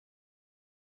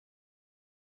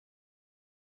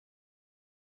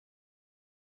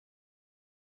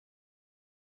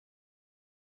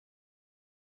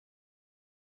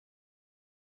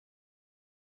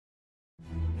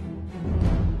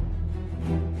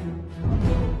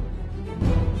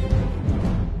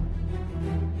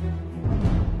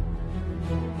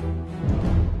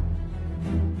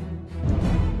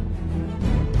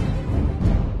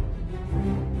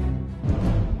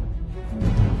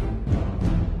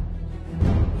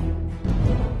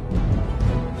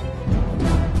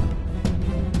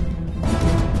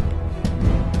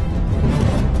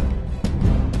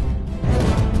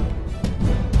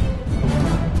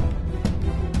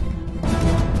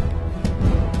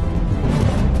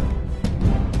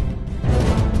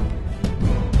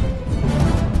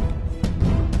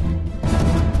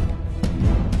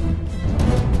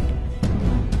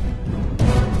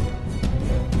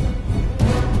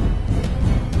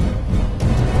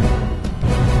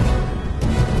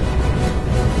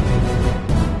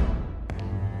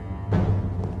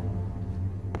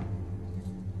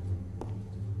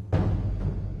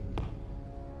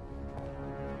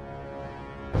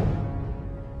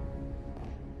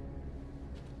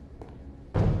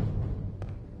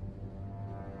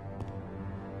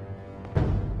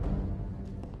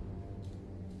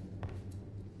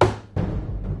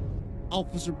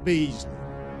Officer Beasley.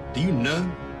 Do you know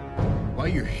why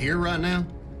you're here right now?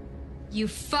 You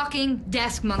fucking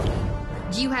desk monkey.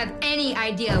 Do you have any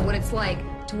idea what it's like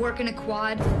to work in a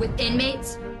quad with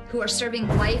inmates who are serving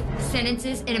life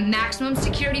sentences in a maximum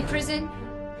security prison?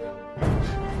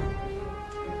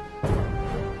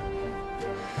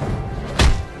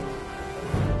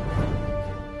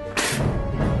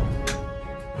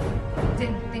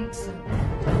 Didn't think so.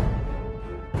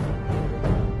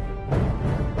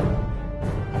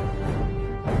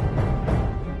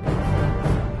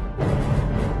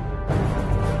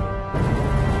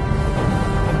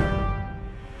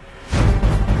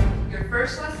 Your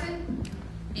first lesson,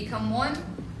 become one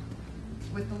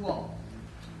with the wall.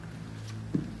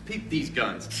 Peep these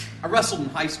guns. I wrestled in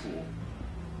high school.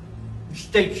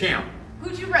 State champ.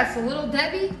 Who'd you wrestle, Little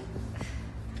Debbie?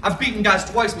 I've beaten guys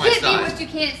twice my Hit me size. what you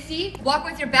can't see. Walk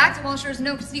with your back to Walsher's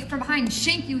no can sneak from behind and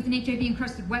shank you with an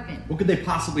HIV-encrusted weapon. What could they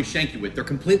possibly shank you with? They're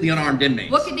completely unarmed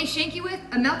inmates. What could they shank you with?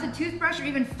 A melted toothbrush or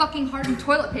even fucking hardened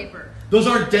toilet paper? Those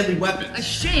aren't deadly weapons. A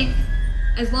shank,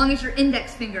 as long as your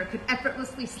index finger could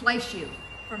effortlessly slice you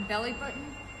from belly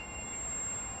button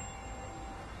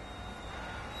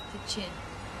to chin.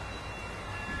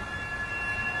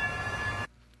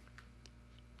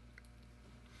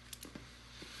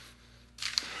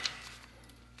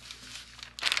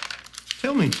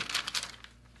 Tell me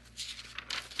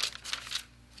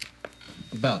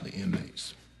about the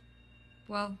inmates.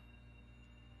 Well,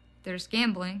 there's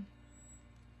gambling.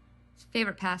 It's a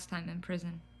favorite pastime in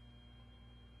prison.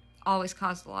 Always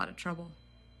caused a lot of trouble.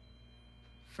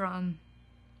 From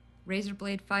razor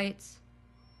blade fights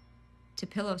to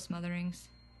pillow smotherings,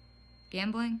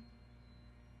 gambling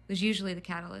was usually the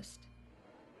catalyst.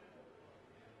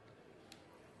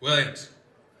 Williams,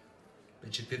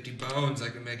 bet you 50 bones I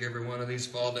can make every one of these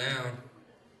fall down.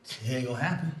 It ain't gonna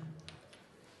happen.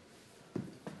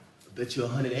 I bet you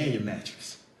 100 and your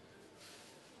mattress.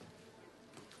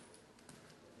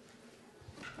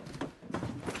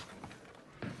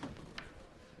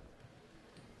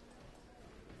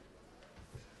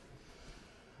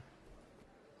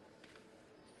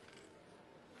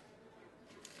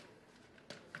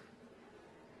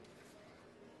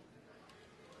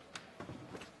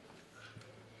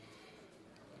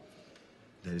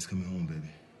 Daddy's coming home, baby.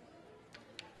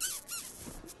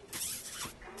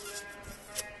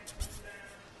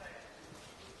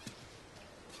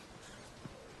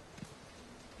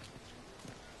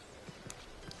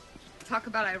 Talk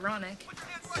about ironic.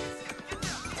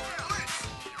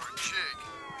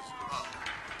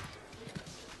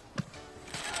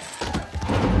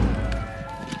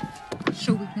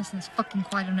 Show weakness in this fucking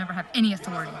quiet will never have any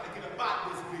authority.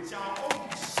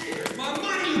 My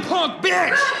money, you punk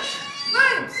bitch!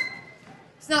 Williams!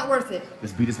 It's not worth it.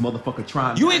 Let's beat this motherfucker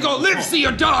trying. You ain't gonna live to see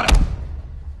your daughter!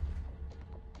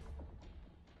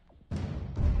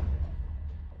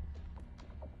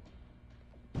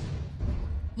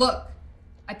 Look,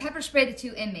 I pepper sprayed the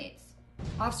two inmates.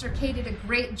 Officer K did a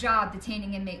great job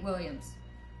detaining inmate Williams,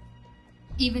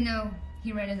 even though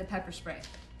he ran into pepper spray.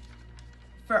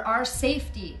 For our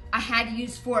safety, I had to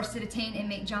use force to detain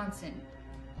inmate Johnson.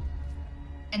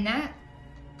 And that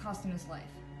cost him his life.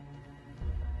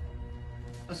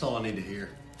 That's all I need to hear.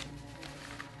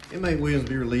 Inmate Williams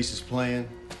be released as planned.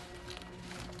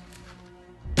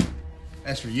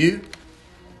 As for you,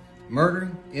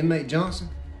 murdering inmate Johnson,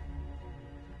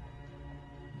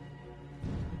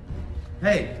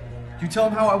 Hey, you tell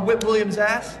him how I whipped Williams'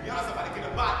 ass? Y'all about to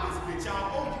get about this bitch.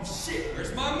 Y'all owe you shit.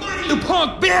 Where's my money, you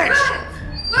punk bitch!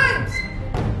 Williams!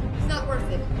 It's not worth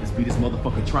it. Let's beat this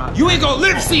motherfucker trying. You ain't gonna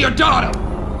live to see your daughter!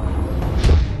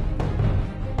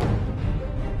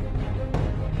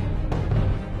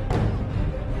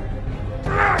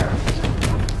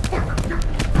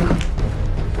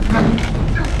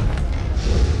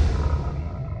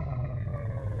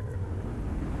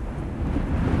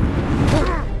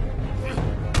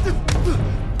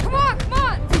 Come on, come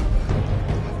on!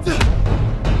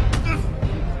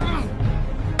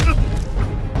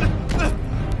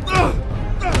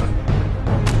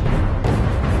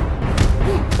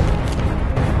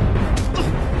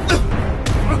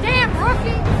 Damn,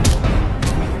 rookie!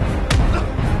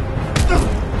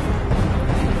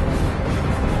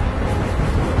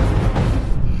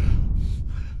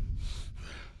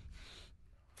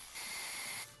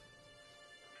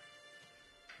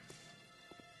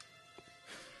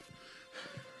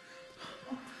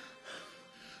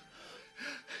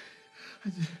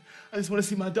 I just want to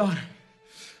see my daughter.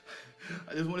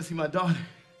 I just want to see my daughter.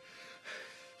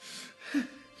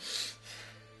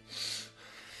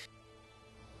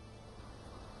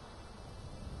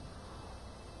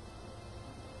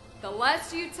 The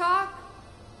less you talk,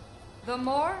 The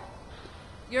more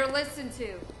you're listened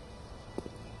to.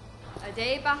 A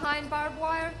day behind barbed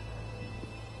wire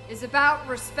is about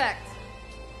respect.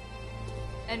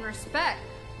 And respect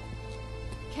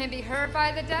can be heard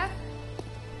by the deaf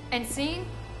and seen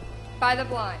by the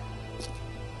blind.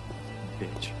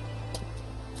 Bitch.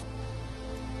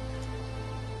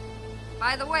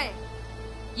 By the way,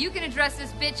 you can address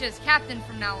this bitch as Captain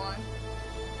from now on.